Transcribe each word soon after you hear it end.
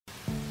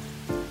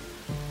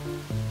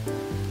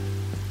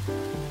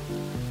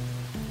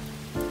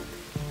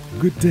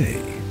Good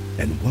day,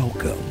 and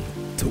welcome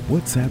to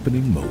What's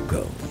Happening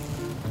MoCo,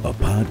 a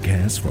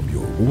podcast from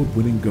your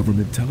award-winning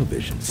government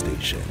television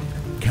station,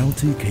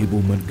 County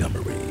Cable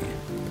Montgomery.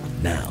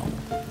 Now,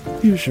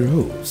 here's your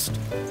host,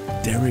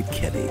 Derek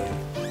Kenny.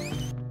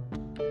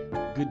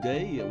 Good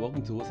day, and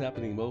welcome to What's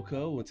Happening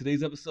MoCo. In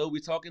today's episode, we're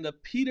talking to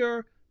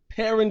Peter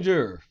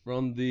Paringer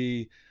from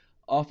the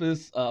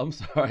office,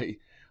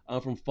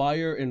 from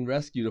Fire and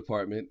Rescue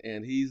Department,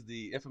 and he's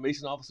the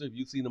information officer.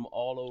 You've seen him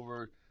all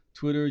over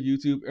Twitter,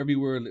 YouTube,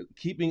 everywhere,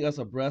 keeping us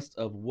abreast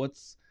of what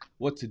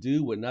to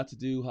do, what not to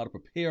do, how to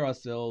prepare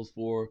ourselves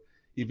for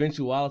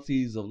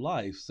eventualities of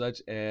life,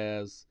 such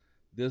as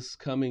this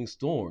coming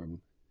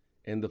storm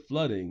and the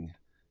flooding.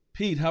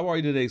 Pete, how are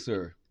you today,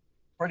 sir?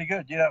 Pretty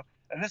good,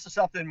 and this is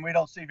something we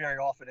don't see very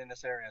often in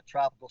this area,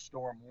 tropical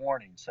storm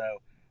warning. So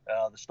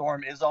the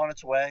storm is on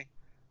its way.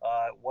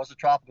 It was a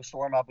tropical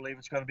storm. I believe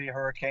it's going to be a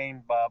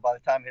hurricane by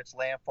the time it hits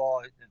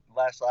landfall.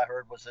 Last I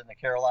heard was in the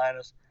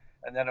Carolinas,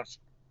 and then it's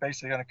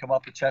basically going to come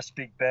up to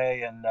Chesapeake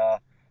Bay and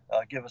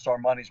give us our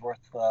money's worth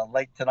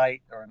late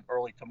tonight or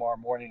early tomorrow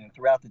morning and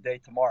throughout the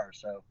day tomorrow.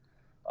 So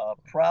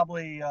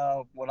probably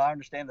what I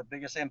understand, the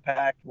biggest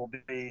impact will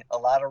be a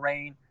lot of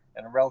rain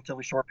in a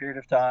relatively short period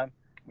of time.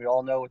 We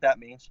all know what that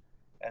means.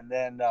 And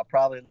then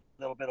probably a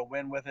little bit of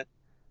wind with it.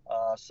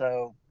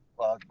 So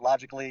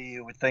logically,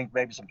 you would think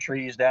maybe some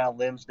trees down,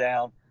 limbs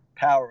down,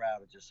 power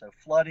outages. So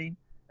flooding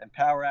and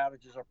power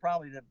outages are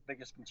probably the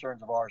biggest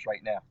concerns of ours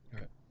right now.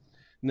 Right.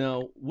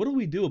 Now, what do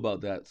we do about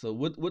that? So,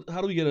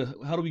 how do we get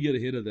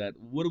ahead of that?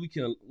 What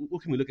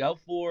can we look out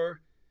for,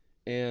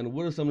 and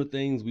what are some of the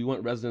things we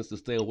want residents to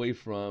stay away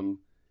from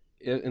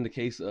in the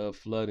case of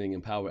flooding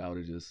and power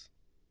outages?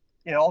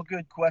 Yeah, all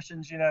good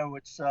questions.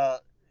 It's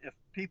if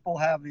people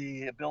have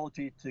the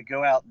ability to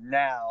go out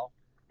now,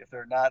 if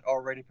they're not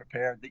already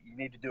prepared, that you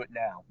need to do it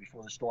now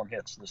before the storm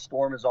hits. The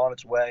storm is on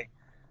its way.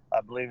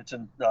 I believe it's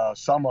in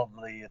some of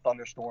the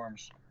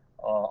thunderstorms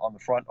on the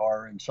front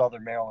are in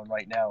southern Maryland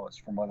right now, is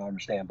from what I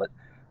understand. But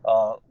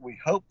we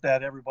hope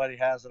that everybody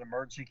has an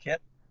emergency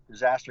kit,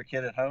 disaster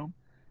kit at home.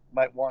 You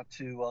might want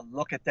to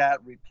look at that,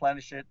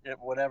 replenish it,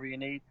 whatever you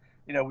need.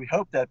 We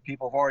hope that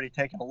people have already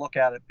taken a look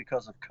at it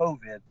because of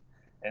COVID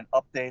and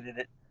updated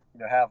it.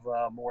 Have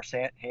more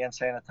hand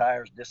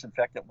sanitizers,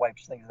 disinfectant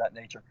wipes, things of that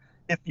nature.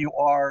 If you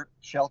are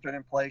sheltered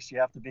in place, you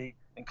have to be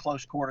in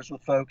close quarters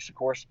with folks. Of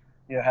course,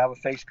 have a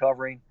face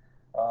covering,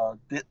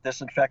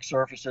 disinfect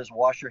surfaces,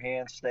 wash your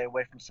hands, stay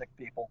away from sick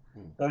people.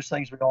 Those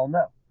things we all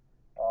know.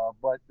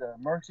 But the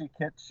emergency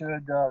kit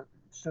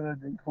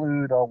should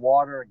include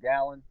water, a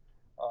gallon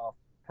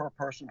per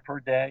person per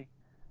day.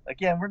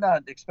 Again, we're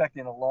not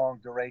expecting a long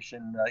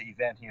duration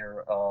event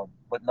here,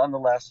 but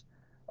nonetheless,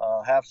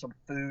 have some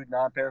food,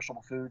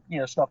 non-perishable food,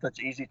 stuff that's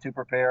easy to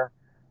prepare.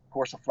 Of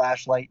course, a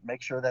flashlight.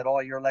 Make sure that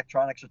all your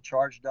electronics are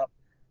charged up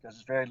because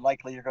it's very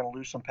likely you're going to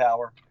lose some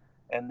power.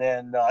 And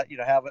then,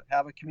 have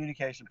a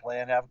communication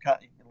plan, have a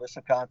list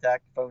of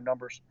contact phone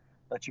numbers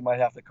that you might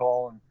have to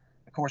call. And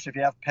of course, if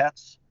you have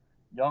pets,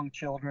 young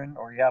children,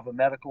 or you have a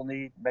medical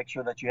need, make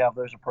sure that you have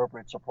those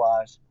appropriate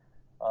supplies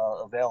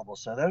available.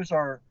 So those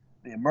are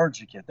the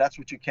emergency kit. That's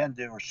what you can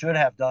do or should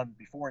have done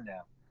before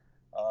now.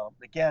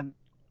 Again,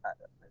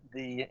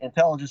 the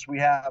intelligence we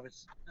have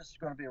is this is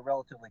going to be a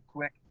relatively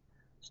quick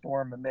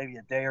storm and maybe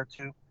a day or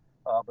two,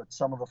 but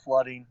some of the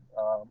flooding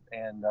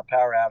and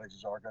power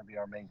outages are going to be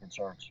our main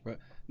concerns. Right.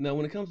 Now,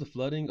 when it comes to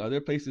flooding, are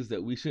there places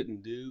that we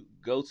shouldn't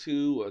go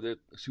to?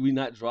 Should we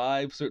not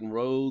drive certain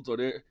roads? Are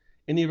there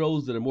any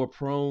roads that are more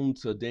prone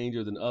to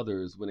danger than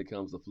others when it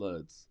comes to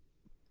floods?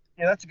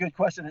 Yeah, that's a good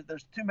question.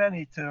 There's too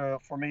many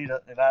for me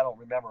to, and I don't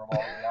remember them all,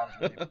 to be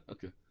honest with you.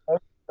 Okay.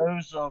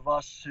 Those of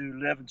us who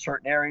live in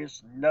certain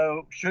areas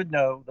should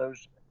know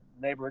those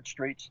neighborhood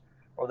streets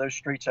or those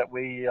streets that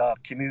we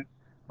commute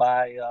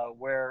by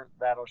where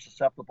that are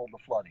susceptible to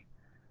flooding.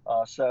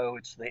 So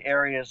it's the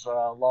areas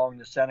along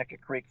the Seneca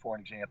Creek, for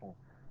an example,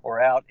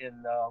 or out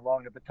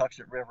along the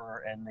Patuxent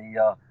River and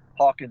the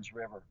Hawkins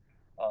River.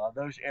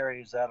 Those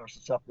areas that are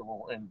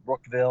susceptible in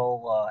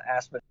Brookville,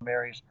 Aspen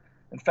areas.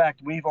 In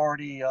fact, we've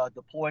already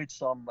deployed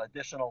some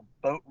additional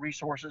boat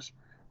resources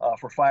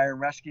for fire and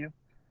rescue.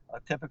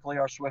 Typically,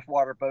 our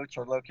swiftwater boats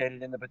are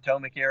located in the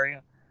Potomac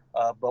area,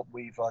 but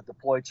we've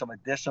deployed some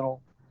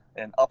additional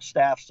and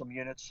upstaffed some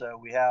units. So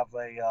we'll have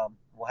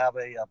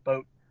a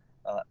boat,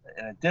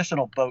 an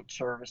additional boat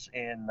service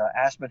in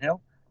Aspen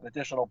Hill, an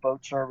additional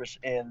boat service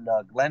in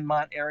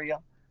Glenmont area,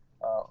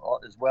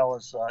 as well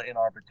as in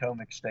our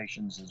Potomac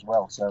stations as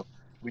well. So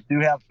we do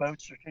have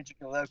boats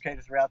strategically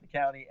located throughout the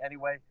county.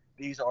 Anyway,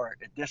 these are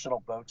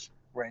additional boats.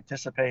 We're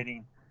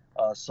anticipating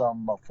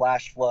some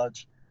flash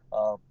floods.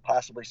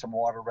 Possibly some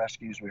water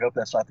rescues. We hope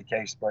that's not the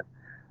case, but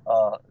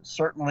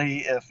certainly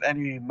if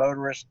any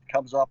motorist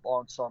comes up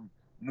on some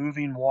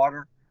moving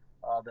water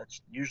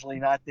that's usually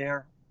not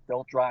there,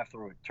 don't drive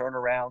through it. Turn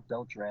around,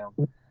 don't drown.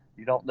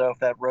 You don't know if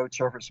that road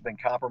surface has been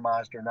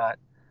compromised or not.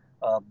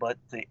 But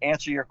to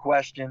answer your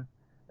question,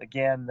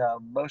 again,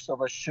 most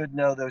of us should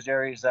know those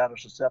areas that are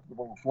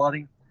susceptible to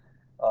flooding.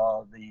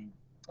 The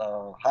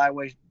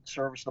Highway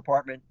Service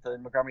Department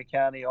in Montgomery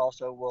County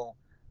also will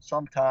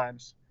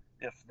sometimes,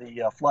 if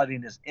the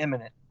flooding is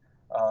imminent,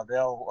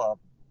 they'll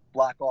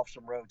block off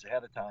some roads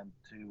ahead of time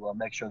to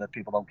make sure that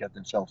people don't get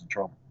themselves in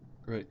trouble.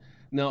 Great.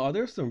 Now, are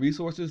there some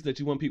resources that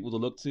you want people to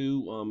look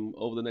to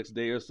over the next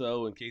day or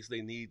so in case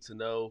they need to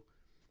know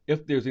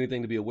if there's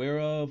anything to be aware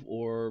of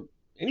or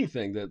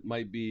anything that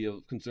might be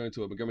of concern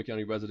to a Montgomery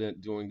County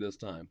resident during this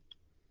time?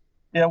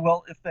 Yeah,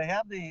 well, if they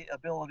have the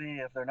ability,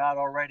 if they're not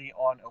already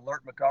on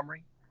Alert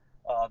Montgomery,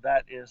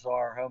 that is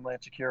our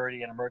Homeland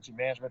Security and Emergency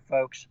Management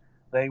folks.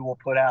 They will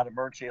put out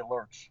emergency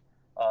alerts.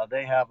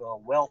 They have a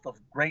wealth of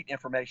great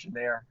information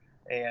there,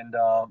 and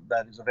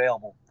that is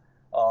available.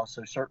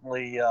 So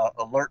certainly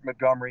Alert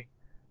Montgomery,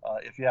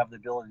 if you have the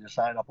ability to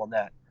sign up on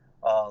that.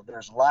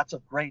 There's lots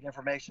of great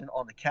information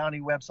on the county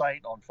website,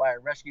 on fire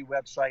and rescue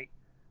website.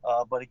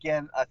 But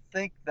again, I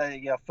think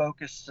the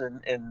focus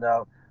and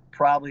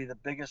probably the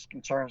biggest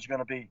concern is going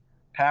to be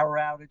power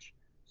outage.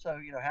 So,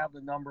 have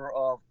the number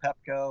of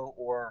Pepco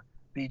or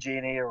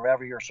BG&E or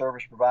whoever your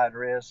service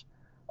provider is.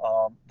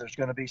 There's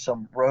going to be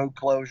some road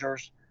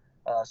closures.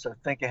 So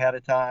think ahead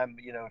of time.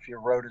 If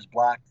your road is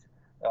blocked,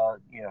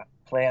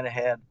 plan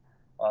ahead.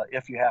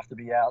 If you have to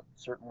be out,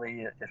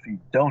 certainly if you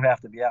don't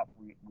have to be out,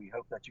 we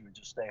hope that you would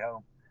just stay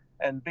home.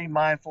 And be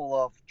mindful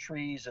of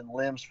trees and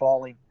limbs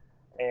falling.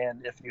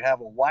 And if you have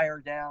a wire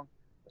down,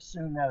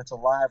 assume that it's a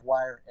live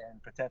wire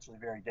and potentially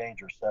very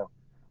dangerous. So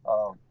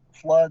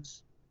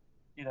floods,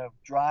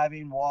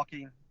 driving,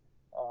 walking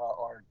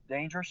are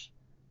dangerous.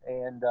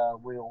 And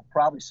we'll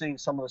probably see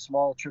some of the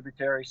small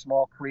tributaries,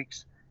 small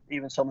creeks,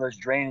 even some of those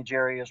drainage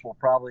areas will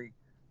probably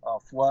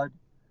flood.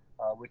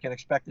 We can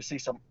expect to see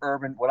some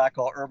what I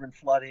call urban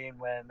flooding,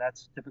 when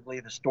that's typically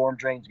the storm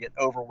drains get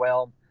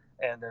overwhelmed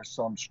and there's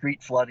some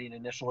street flooding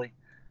initially.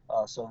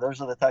 So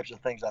those are the types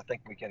of things I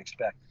think we can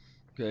expect.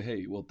 Okay,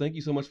 hey, well, thank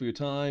you so much for your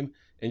time.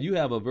 And you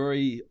have a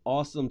very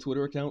awesome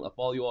Twitter account. I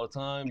follow you all the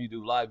time. You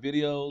do live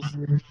videos.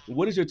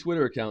 What is your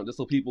Twitter account, just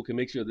so people can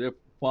make sure they're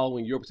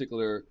following your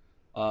particular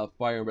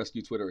fire and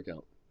rescue Twitter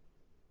account?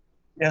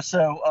 Yeah,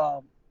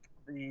 so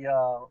the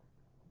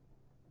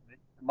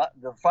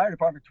fire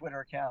department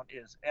Twitter account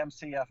is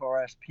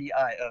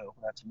MCFRSPIO.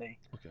 That's me.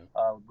 Okay.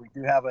 We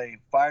do have a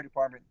fire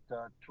department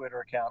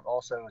Twitter account.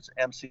 Also, it's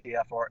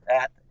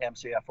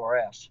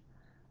MCFRS.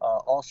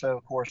 Also,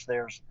 of course,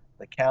 there's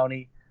the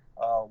county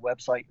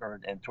website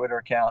and Twitter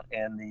account,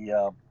 and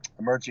the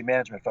emergency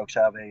management folks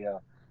have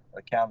a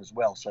account as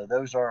well. So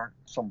those are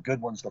some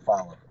good ones to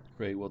follow.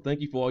 Great. Well,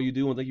 thank you for all you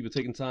do, and thank you for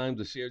taking time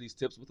to share these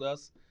tips with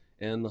us.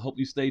 And I hope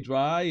you stay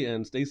dry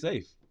and stay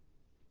safe.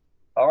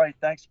 All right.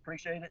 Thanks.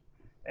 Appreciate it.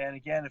 And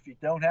again, if you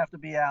don't have to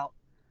be out,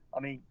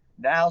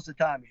 now's the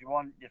time.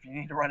 If you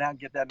need to run out and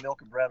get that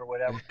milk and bread or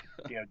whatever,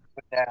 do it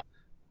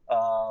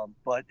now.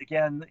 But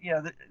again,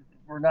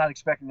 we're not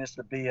expecting this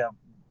to be a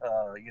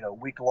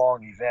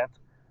week-long event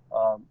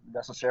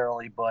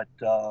necessarily. But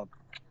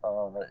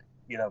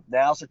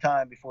now's the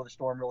time before the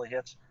storm really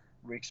hits.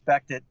 We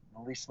expect it.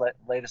 At least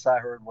latest I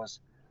heard was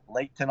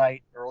late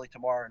tonight, early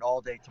tomorrow, and all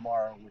day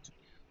tomorrow, which is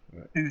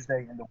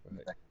Tuesday into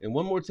Wednesday. Right. And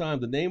one more time,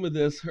 the name of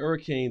this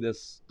hurricane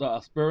that's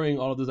spurring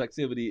all of this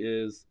activity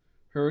is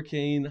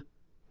Hurricane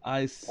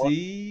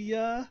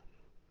Isaias.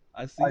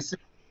 Isaias.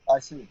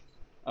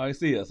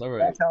 All right.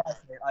 That's how I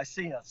say it.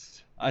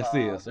 Isaias.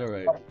 Isaias. All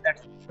right.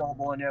 Extra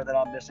syllable in there that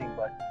I'm missing,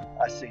 but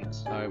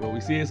Isaias. All right. Well,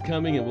 we see it's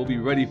coming, and we'll be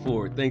ready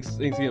for it. Thanks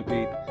again,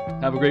 Pete.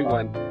 Have a great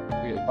one.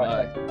 Okay,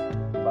 bye.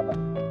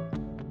 Bye-bye.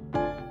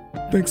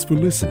 Thanks for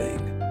listening,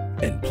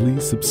 and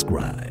please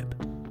subscribe.